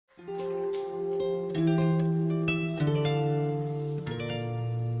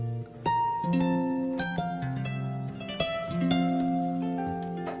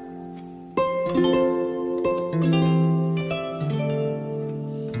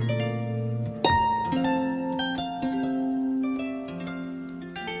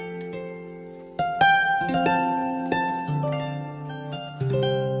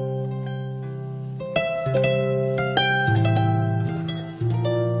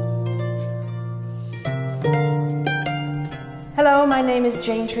my name is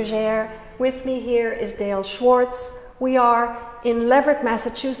Jane Trigere. With me here is Dale Schwarz. We are in Leverett,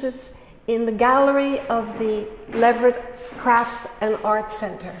 Massachusetts, in the gallery of the Leverett Crafts and Art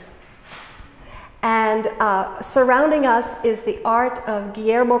Center. And surrounding us is the art of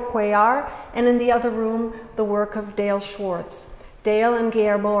Guillermo Cuellar, and in the other room, the work of Dale Schwarz. Dale and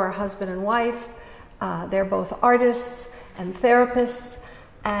Guillermo are husband and wife. They're both artists and therapists.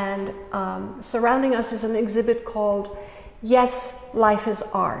 And surrounding us is an exhibit called Yes, Life is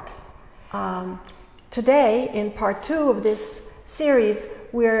Art. Today, in part 2 of this series,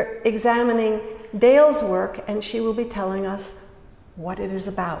 we're examining Dale's work, and she will be telling us what it is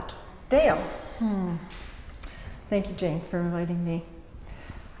about. Dale. Thank you, Jane, for inviting me.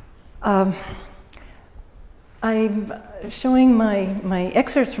 I'm showing my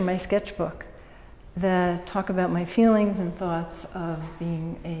excerpts from my sketchbook that talk about my feelings and thoughts of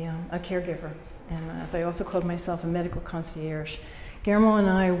being a caregiver, and as I also called myself, a medical concierge. Guillermo and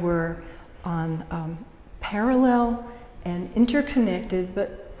I were on parallel and interconnected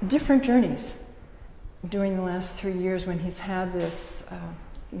but different journeys during the last 3 years when he's had this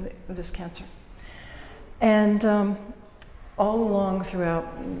cancer. And all along throughout,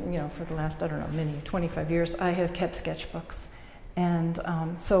 for the last, 25 years, I have kept sketchbooks. And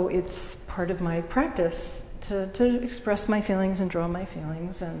so it's part of my practice to express my feelings and draw my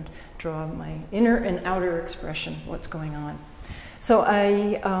feelings and draw my inner and outer expression, what's going on. So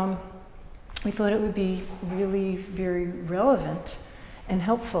we thought it would be really very relevant and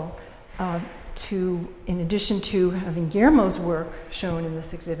helpful in addition to having Guillermo's work shown in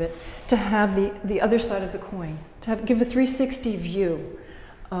this exhibit, to have the other side of the coin, to give a 360 view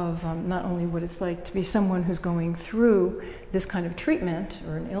of not only what it's like to be someone who's going through this kind of treatment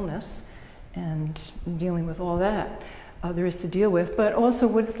or an illness and dealing with all that there is to deal with, but also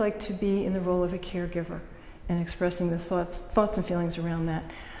what it's like to be in the role of a caregiver and expressing the thoughts and feelings around that.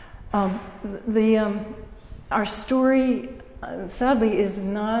 Our story, sadly, is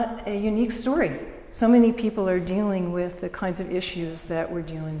not a unique story. So many people are dealing with the kinds of issues that we're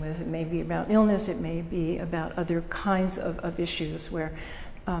dealing with. It may be about illness, it may be about other kinds of issues where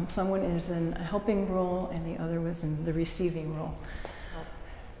someone is in a helping role and the other was in the receiving role.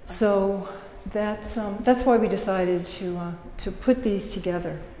 So that's why we decided to put these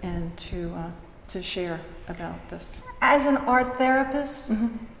together and to share about this. As an art therapist,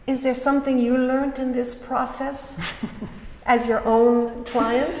 is there something you learned in this process as your own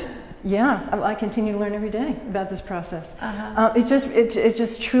client? Yeah, I continue to learn every day about this process. It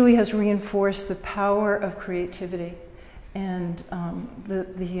just truly has reinforced the power of creativity and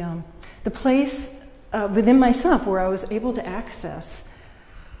the place within myself where I was able to access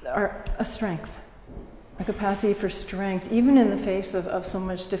a strength, a capacity for strength, even in the face of so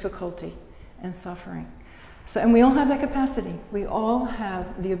much difficulty and suffering. So, and we all have that capacity. We all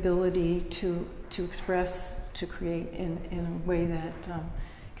have the ability to express, to create in a way that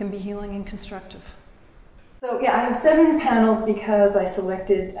can be healing and constructive. So yeah, I have 7 panels because I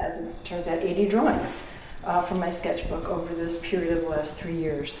selected, as it turns out, 80 drawings from my sketchbook over this period of the last 3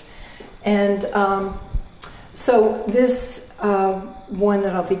 years. And so this one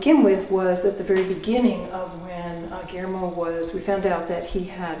that I'll begin with was at the very beginning of when Guillermo we found out that he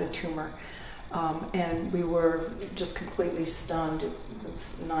had a tumor. And we were just completely stunned. It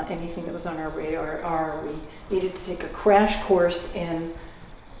was not anything that was on our radar. We needed to take a crash course in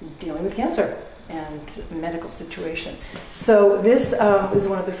dealing with cancer and medical situation. So this is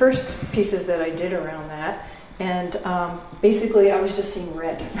one of the first pieces that I did around that. And basically I was just seeing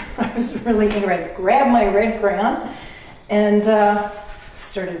red. I was really in red. Grabbed my red crayon and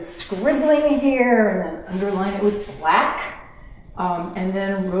started scribbling here and then underline it with black. And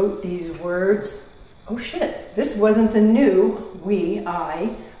then wrote these words. Oh shit, this wasn't the new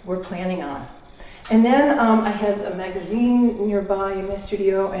I were planning on. And then I had a magazine nearby in my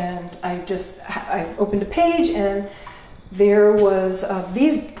studio, and I opened a page, and there was a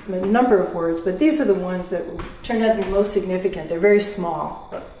number of words, but these are the ones that turned out to be most significant. They're very small,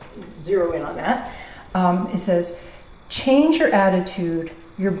 but zero in on that. It says, change your attitude,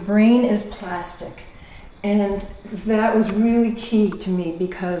 your brain is plastic. And that was really key to me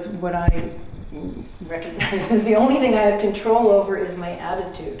because what I recognize is the only thing I have control over is my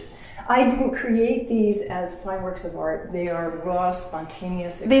attitude. I didn't create these as fine works of art. They are raw,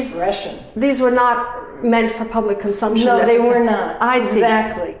 spontaneous expression. These were not meant for public consumption. No, they were not. I see.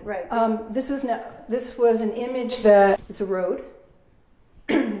 Exactly. Right. This was an image that it's a road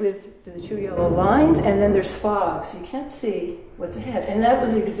with the 2 yellow lines, and then there's fog, so you can't see what's ahead. And that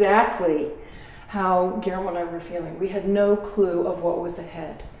was exactly how Guillermo and I were feeling. We had no clue of what was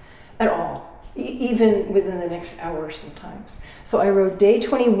ahead at all. even within the next hour sometimes. So I wrote day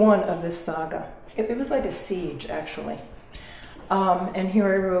 21 of this saga. It was like a siege, actually. And here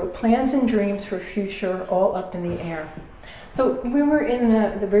I wrote, plans and dreams for future all up in the air. So we were in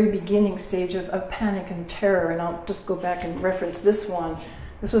the very beginning stage of panic and terror, and I'll just go back and reference this one.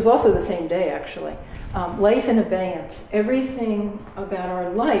 This was also the same day, actually. Life in abeyance. Everything about our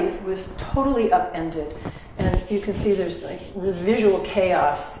life was totally upended. And you can see there's like this visual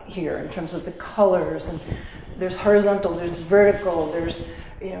chaos here in terms of the colors, and there's horizontal, there's vertical, there's,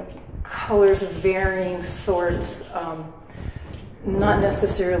 you know, colors of varying sorts, not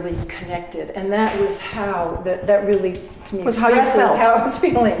necessarily connected. And that was how, that really, to me, was how you felt. How I was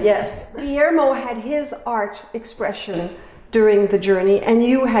feeling, yes. Guillermo had his art expression during the journey, and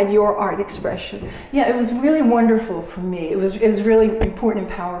you had your art expression. Yeah, it was really wonderful for me. It was really important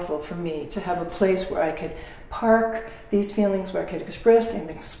and powerful for me to have a place where I could park these feelings, where I could express and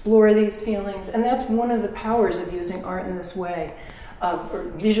explore these feelings. And that's one of the powers of using art in this way, or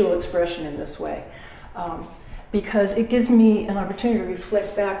visual expression in this way. Because it gives me an opportunity to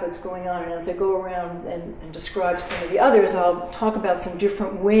reflect back what's going on. And as I go around and describe some of the others, I'll talk about some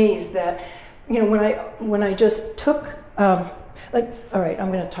different ways that, you know, when I just took, like, all right,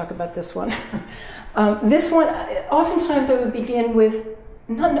 I'm going to talk about this one. This one, oftentimes I would begin with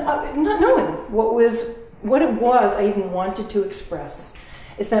not knowing what it was I even wanted to express.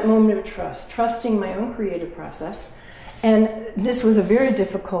 It's that moment of trust, trusting my own creative process. And this was a very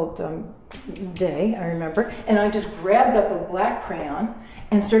difficult day, I remember, and I just grabbed up a black crayon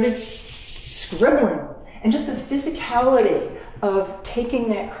and started scribbling. And just the physicality of taking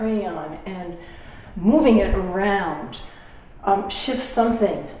that crayon and moving it around shifts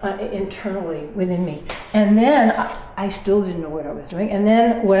something internally within me. And then I still didn't know what I was doing. And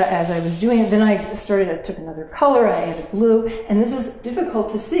then as I was doing it, then I took another color, I added blue. And this is difficult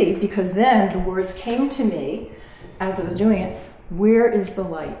to see because then the words came to me as I was doing it, where is the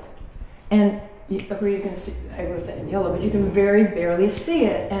light? And you can see, I wrote that in yellow, but you can very barely see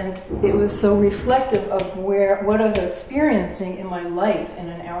it. And it was so reflective of what I was experiencing in my life and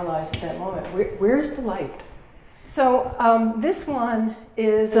in our lives at that moment. Where is the light? So this one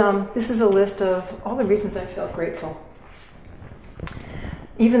is, this is a list of all the reasons I felt grateful.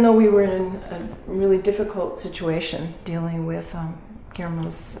 Even though we were in a really difficult situation dealing with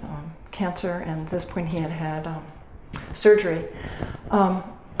Guillermo's cancer, and at this point he had surgery,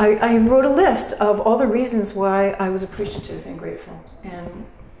 I wrote a list of all the reasons why I was appreciative and grateful. And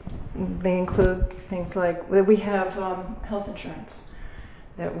they include things like that we have health insurance,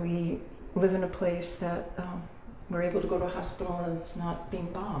 that we live in a place that we're able to go to a hospital and it's not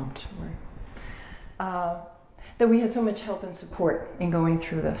being bombed. That we had so much help and support in going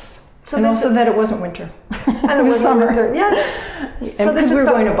through this. So and also that it wasn't winter. And it was summer. Winter. Yes. So because we were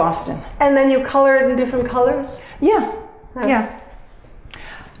going to Boston. And then you colored in different colors? Yeah. Yes. Yeah.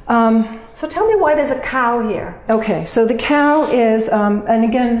 So tell me why there's a cow here. Okay, so the cow is, and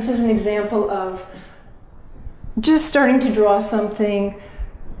again, this is an example of just starting to draw something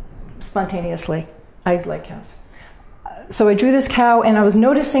spontaneously. I like cows. So I drew this cow, and I was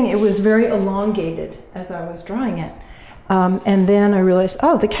noticing it was very elongated as I was drawing it. And then I realized,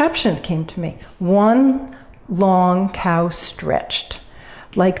 oh, the caption came to me. One long cow stretched,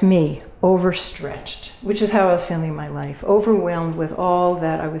 like me, overstretched, which is how I was feeling in my life, overwhelmed with all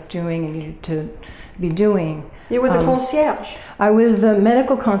that I was doing and needed to be doing. You were the concierge. I was the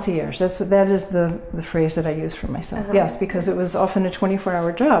medical concierge. That is the phrase that I use for myself. Uh-huh. Yes, because it was often a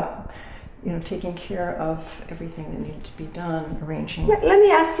 24-hour job, you know, taking care of everything that needed to be done, arranging. Let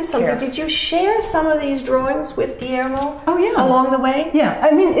me ask you something. Care. Did you share some of these drawings with Guillermo? Oh, yeah. Along the way? Yeah. I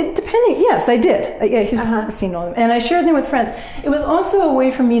mean, yes, I did. Yeah, he's seen all of them. And I shared them with friends. It was also a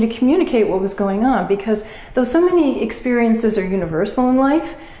way for me to communicate what was going on, because though so many experiences are universal in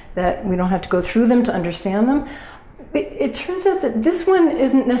life, that we don't have to go through them to understand them, it turns out that this one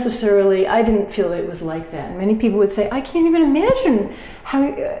isn't necessarily, I didn't feel it was like that. And many people would say, I can't even imagine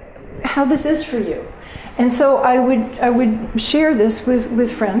how this is for you. And so I would share this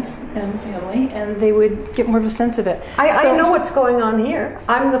with friends and family, and they would get more of a sense of it. I know what's going on here.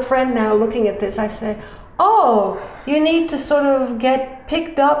 I'm the friend now looking at this. I say, oh, you need to sort of get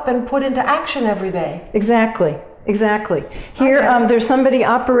picked up and put into action every day. Exactly. Here, okay. There's somebody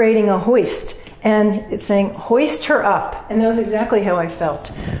operating a hoist, and it's saying, hoist her up. And that was exactly how I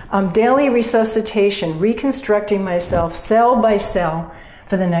felt. Daily resuscitation, reconstructing myself cell by cell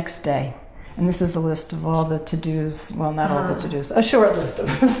for the next day. And this is a list of all the to-dos, well, not all the to-dos, a short list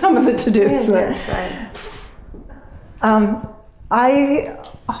of some of the to-dos. Yes, right. I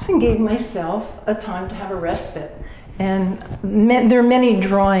often gave myself a time to have a respite And there are many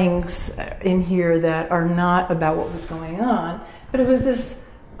drawings in here that are not about what was going on, but it was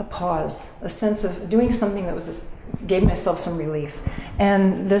a pause, a sense of doing something that was gave myself some relief.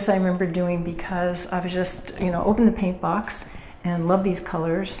 And this I remember doing because I was just, opened the paint box and loved these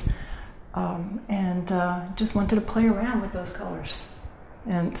colors, and just wanted to play around with those colors.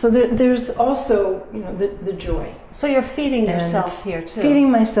 And so there's also, the joy. So you're feeding yourself here too.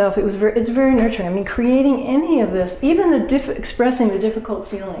 Feeding myself. It's very nurturing. I mean, creating any of this, even expressing the difficult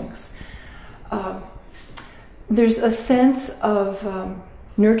feelings. There's a sense of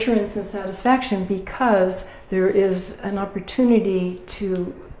nurturance and satisfaction because there is an opportunity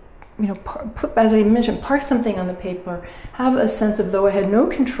to, put, as I mentioned, park something on the paper, have a sense of, though I had no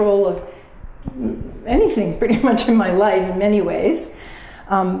control of anything pretty much in my life in many ways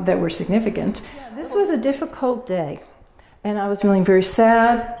that were significant. This was a difficult day, and I was feeling very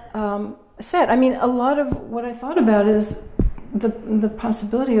sad. I mean, a lot of what I thought about is the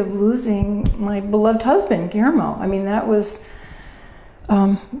possibility of losing my beloved husband, Guillermo. I mean, that was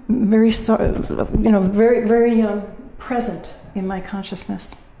very present in my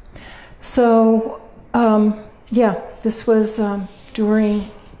consciousness. So, this was during.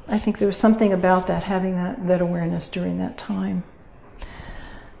 I think there was something about that, having that awareness during that time.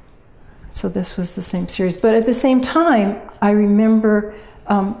 So this was the same series. But at the same time, I remember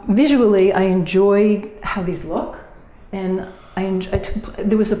visually, I enjoyed how these look, and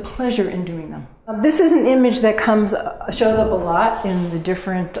there was a pleasure in doing them. This is an image that shows up a lot in the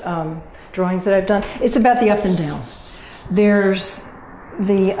different drawings that I've done. It's about the up and down. There's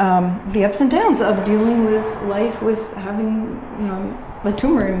the ups and downs of dealing with life, with having a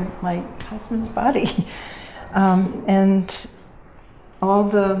tumor in my husband's body, and all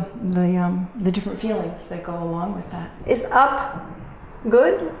the different feelings that go along with that. Is up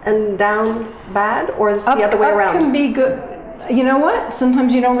good and down bad, or is it the other way around? Up can be good. You know what?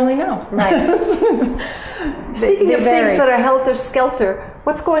 Sometimes you don't really know. Right. Speaking of things that are helter-skelter,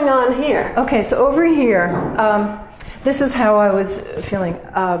 what's going on here? Okay, so over here, this is how I was feeling.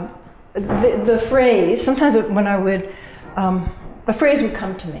 The phrase, sometimes when I would, a phrase would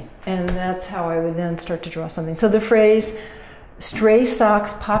come to me, and that's how I would then start to draw something. So the phrase, stray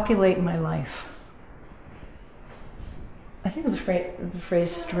socks populate my life. I think it was the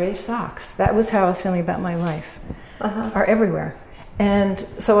phrase stray socks. That was how I was feeling about my life. Are everywhere. And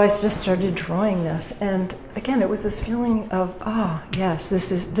so I just started drawing this. And again, it was this feeling of, yes,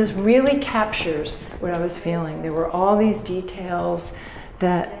 this really captures what I was feeling. There were all these details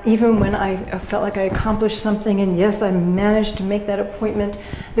that even when I felt like I accomplished something, and yes, I managed to make that appointment,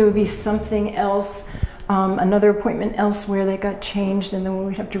 there would be something else, another appointment elsewhere that got changed, and then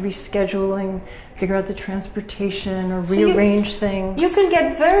we'd have to reschedule and figure out the transportation or rearrange things. You can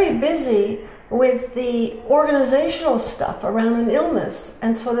get very busy with the organizational stuff around an illness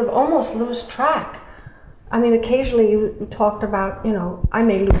and sort of almost lose track. I mean, occasionally you talked about, I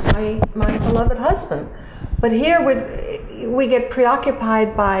may lose my beloved husband. But here we get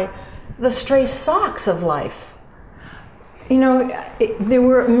preoccupied by the stray socks of life. There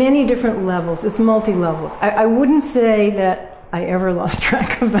were many different levels. It's multi-level. I wouldn't say that I ever lost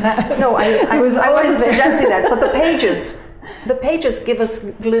track of that. No, I wasn't suggesting that, but the pages give us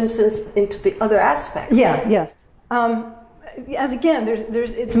glimpses into the other aspects. Yeah, yes. As again, it's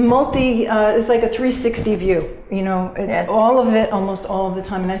it's like a 360 view. It's all of it almost all of the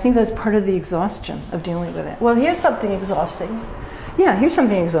time, and I think that's part of the exhaustion of dealing with it. Well, here's something exhausting. Yeah, here's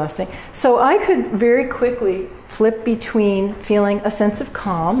something exhausting. So I could very quickly flip between feeling a sense of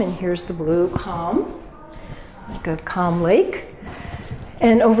calm, and here's the blue calm, like a calm lake,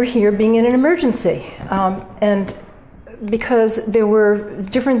 and over here being in an emergency, and because there were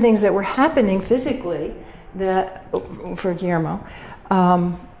different things that were happening physically that, for Guillermo,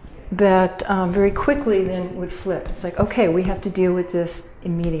 that very quickly then would flip. It's like, okay, we have to deal with this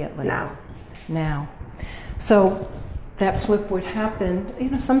immediately. Now. So that flip would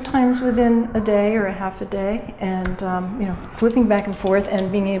happen, sometimes within a day or a half a day, and, flipping back and forth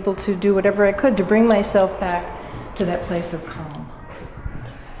and being able to do whatever I could to bring myself back to that place of calm.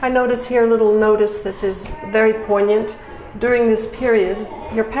 I notice here a little notice that is very poignant. During this period,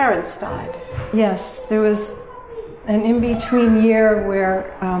 your parents died. Yes, there was an in-between year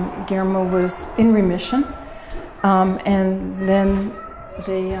where Guillermo was in remission, and then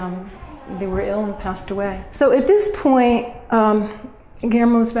they were ill and passed away. So at this point,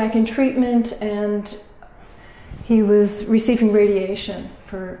 Guillermo was back in treatment, and he was receiving radiation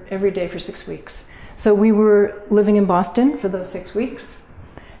every day for 6 weeks. So we were living in Boston for those 6 weeks,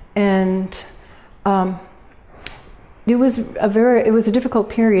 and it was a difficult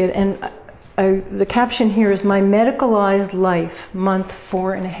period, and the caption here is my medicalized life, month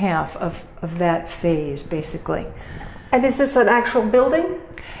 4.5 of that phase, basically. And is this an actual building?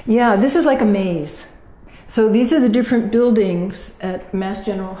 Yeah, this is like a maze. So these are the different buildings at Mass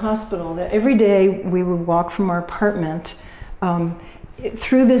General Hospital that every day we would walk from our apartment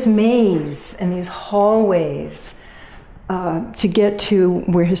through this maze and these hallways to get to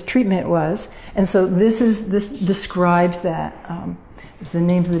where his treatment was. And so this describes that. It's the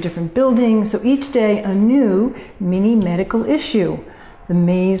names of the different buildings. So each day a new mini medical issue, the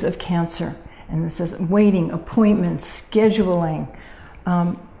maze of cancer. And this says waiting, appointments, scheduling,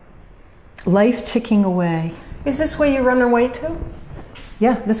 life ticking away. Is this where you run away to?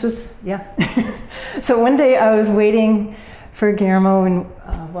 Yeah, this was, yeah. So one day I was waiting for Guillermo and,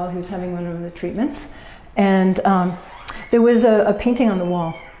 while he was having one of the treatments. And there was a painting on the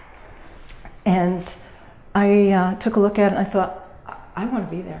wall. And I took a look at it and I thought, I want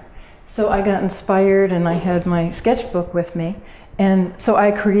to be there. So I got inspired and I had my sketchbook with me. And so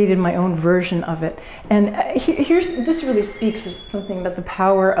I created my own version of it. And this really speaks to something about the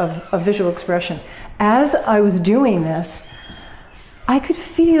power of visual expression. As I was doing this, I could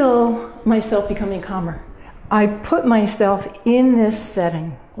feel myself becoming calmer. I put myself in this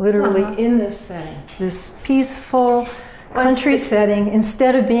setting, literally in this setting, this peaceful country setting,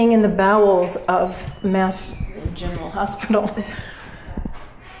 instead of being in the bowels of Mass General Hospital.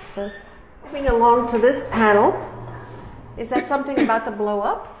 Yes. Moving along to this panel, is that something about the blow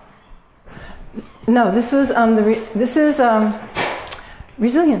up? No, this was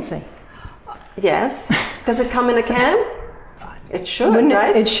resiliency. Yes. Does it come in a can? It should, Wouldn't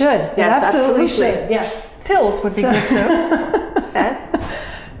right? It should. Yes, it absolutely should. Yeah. Pills would be good too. Yes.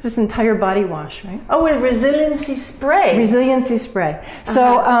 Just entire body wash, right? Oh, a resiliency spray. Resiliency spray.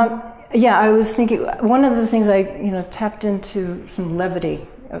 So, yeah, I was thinking one of the things I, tapped into some levity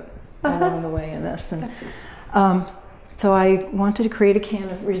along the way in this, and so I wanted to create a can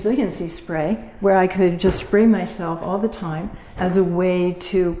of resiliency spray where I could just spray myself all the time as a way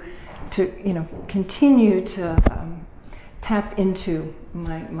to continue to tap into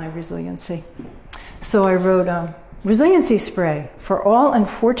my resiliency. So I wrote resiliency spray for all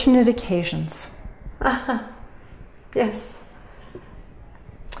unfortunate occasions. Yes.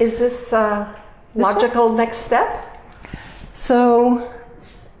 Is this logical next step? So,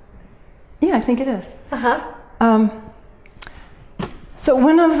 yeah, I think it is. So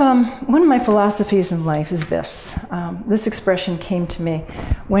one of my philosophies in life is this. This expression came to me: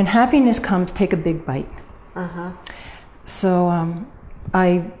 when happiness comes, take a big bite. So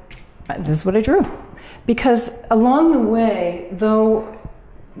this is what I drew, because along the way, though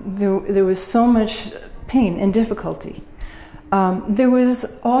there was so much pain and difficulty, there was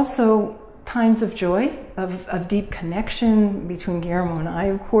also times of joy, of deep connection between Guillermo and I,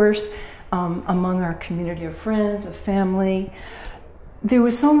 of course, among our community of friends, of family. There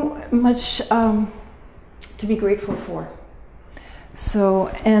was so much to be grateful for. So,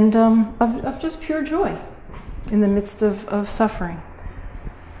 and of just pure joy in the midst of suffering.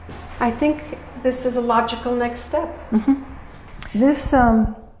 I think this is a logical next step. This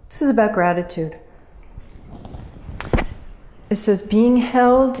is about gratitude. It says, being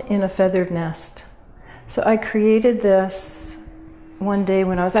held in a feathered nest. So I created this one day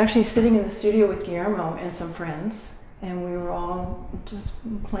when I was actually sitting in the studio with Guillermo and some friends, and we were all just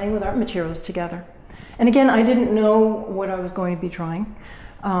playing with art materials together. And again, I didn't know what I was going to be drawing,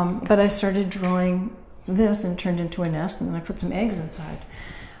 but I started drawing this and turned into a nest, and then I put some eggs inside,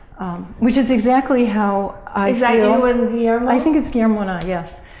 which is exactly how I feel. Is that you and Guillermo? I think it's Guillermo and I,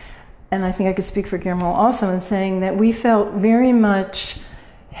 yes. And I think I could speak for Guillermo also in saying that we felt very much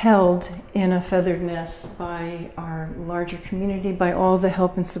held in a feathered nest by our larger community, by all the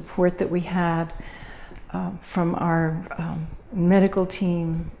help and support that we had from our medical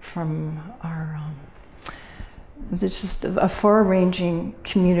team, from our there's just a far-ranging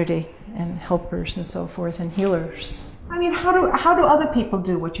community and helpers and so forth and healers. I mean, how do other people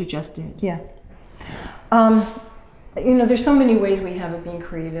do what you just did? Yeah. There's so many ways we have of being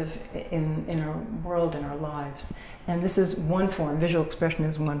creative in our world, in our lives. And this is one form. Visual expression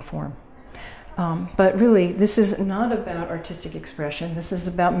is one form. But really, this is not about artistic expression. This is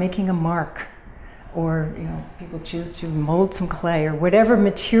about making a mark. Or, people choose to mold some clay or whatever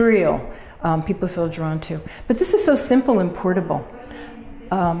material people feel drawn to. But this is so simple and portable.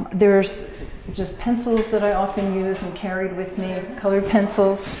 There's just pencils that I often use and carried with me, colored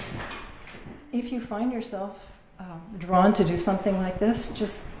pencils. If you find yourself drawn to do something like this,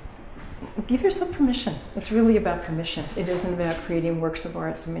 just give yourself permission. It's really about permission. It isn't about creating works of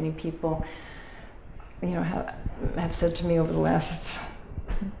art. So many people, have said to me over the last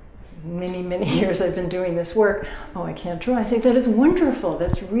many, many years I've been doing this work, oh, I can't draw. I think that is wonderful.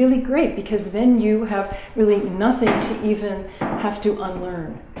 That's really great, because then you have really nothing to even have to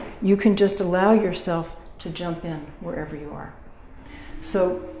unlearn. You can just allow yourself to jump in wherever you are.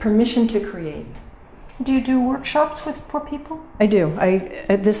 So permission to create. Do you do workshops for people? I do.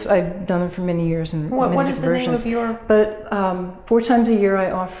 I've done them for many years in many What is the versions. name of your? But 4 times a year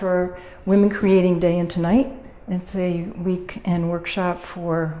I offer Women Creating Day and Tonight. It's a weekend workshop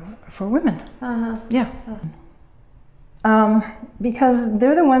for women. Yeah. Because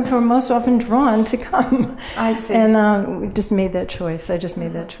they're the ones who are most often drawn to come. I see. And we just made that choice. I just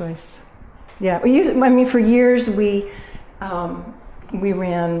made that choice. Yeah. For years we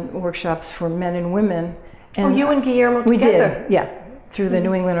ran workshops for men and women. And you and Guillermo we together? did, yeah, through the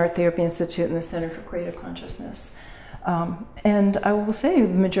New England Art Therapy Institute and the Center for Creative Consciousness. And I will say the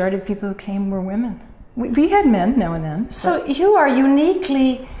majority of people who came were women. We had men now and then. So you are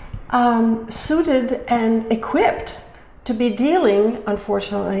uniquely suited and equipped to be dealing,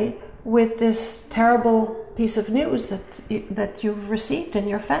 unfortunately, with this terrible piece of news that you've received in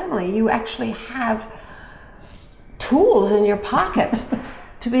your family. You actually have tools in your pocket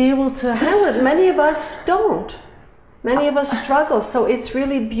to be able to handle it. Many of us don't. Many of us struggle. So it's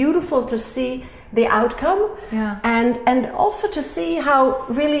really beautiful to see the outcome, and also to see how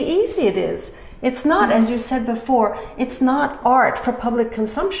really easy it is. It's not, as you said before, it's not art for public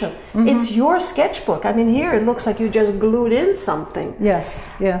consumption. It's your sketchbook. I mean, here it looks like you just glued in something. Yes,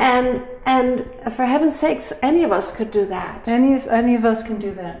 yes. And for heaven's sakes, any of us could do that. Any of us can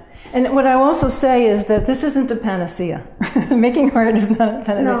do that. And what I also say is that this isn't a panacea. Making art is not a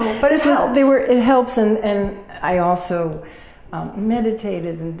panacea. No, but it helps. It helps, and I also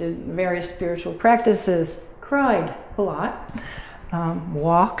meditated and did various spiritual practices, cried a lot,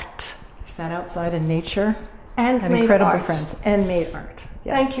 walked, sat outside in nature, and had made incredible art. friends, and made art.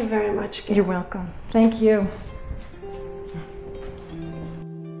 Yes. Thank you very much, Gail. You're welcome. Thank you.